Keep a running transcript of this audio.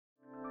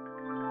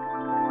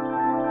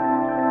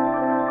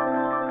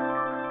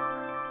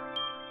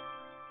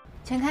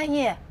钱开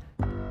逸，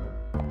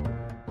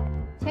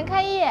钱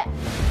开逸，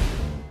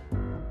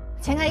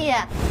钱开逸，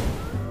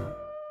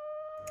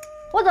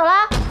我走了。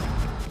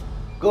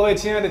各位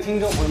亲爱的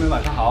听众朋友们，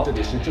晚上好，这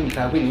里是正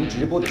在为您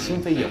直播的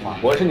心扉夜话，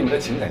我是你们的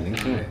情感聆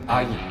听人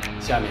阿逸。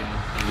下面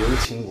有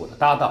请我的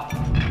搭档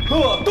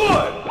贺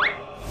顿。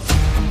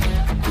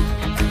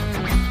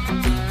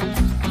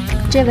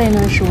这位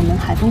呢是我们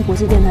海丰国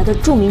际电台的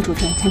著名主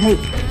持人钱开逸。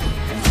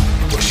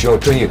我需要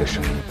专业的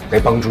声音来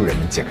帮助人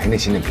们解开内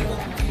心的迷惑。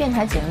电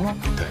台节目？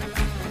对，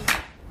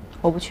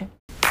我不去。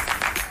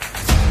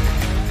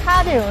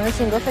他这种人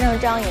性格非常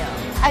张扬，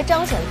爱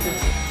彰显自己。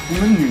你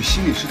们女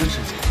心理师的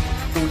世界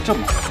都这么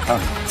好看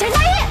吗？钱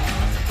开逸，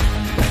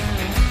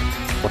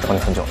我找你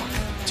很久了，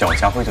叫我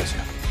家辉就行。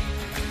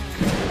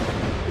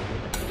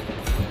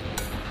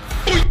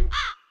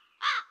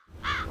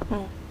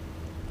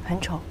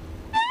很丑。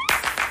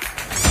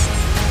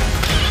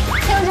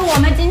庆祝我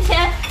们今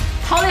天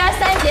桃园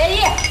3结义！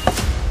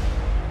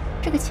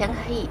这个钱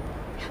开逸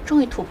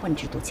终于突破你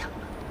这堵墙了。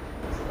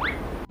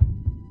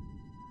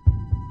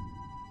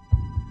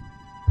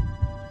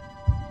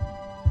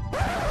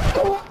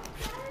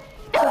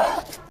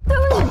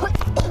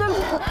对不起，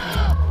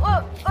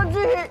我只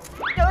是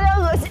有点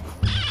恶心。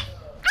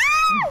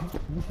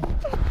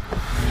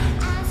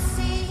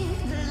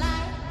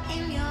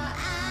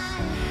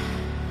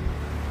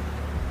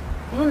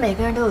我们每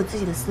个人都有自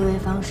己的思维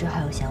方式，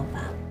还有想法，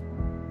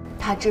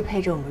它支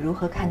配着我们如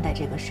何看待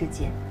这个世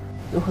界，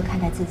如何看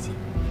待自己。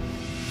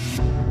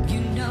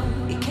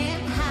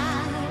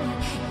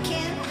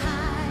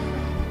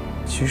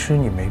其实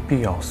你没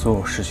必要所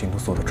有事情都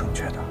做得正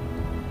确的，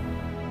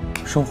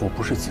生活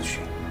不是咨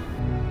询。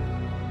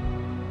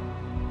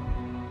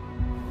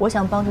我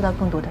想帮助到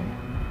更多的人。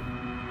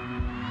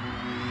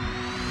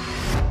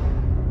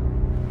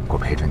我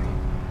陪着你，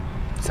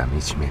咱们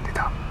一起面对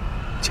它，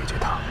解决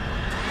它。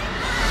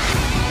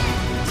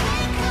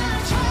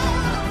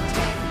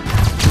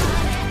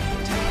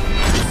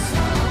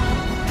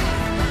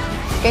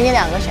给你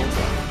2个选择，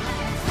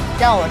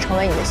让我成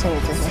为你的心理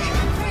咨询师，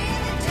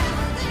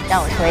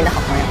让我成为你的好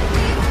朋友。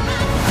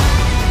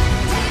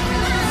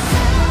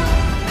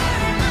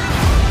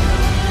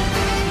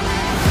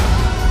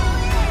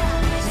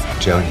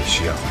只要你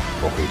需要，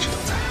我会一直都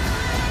在。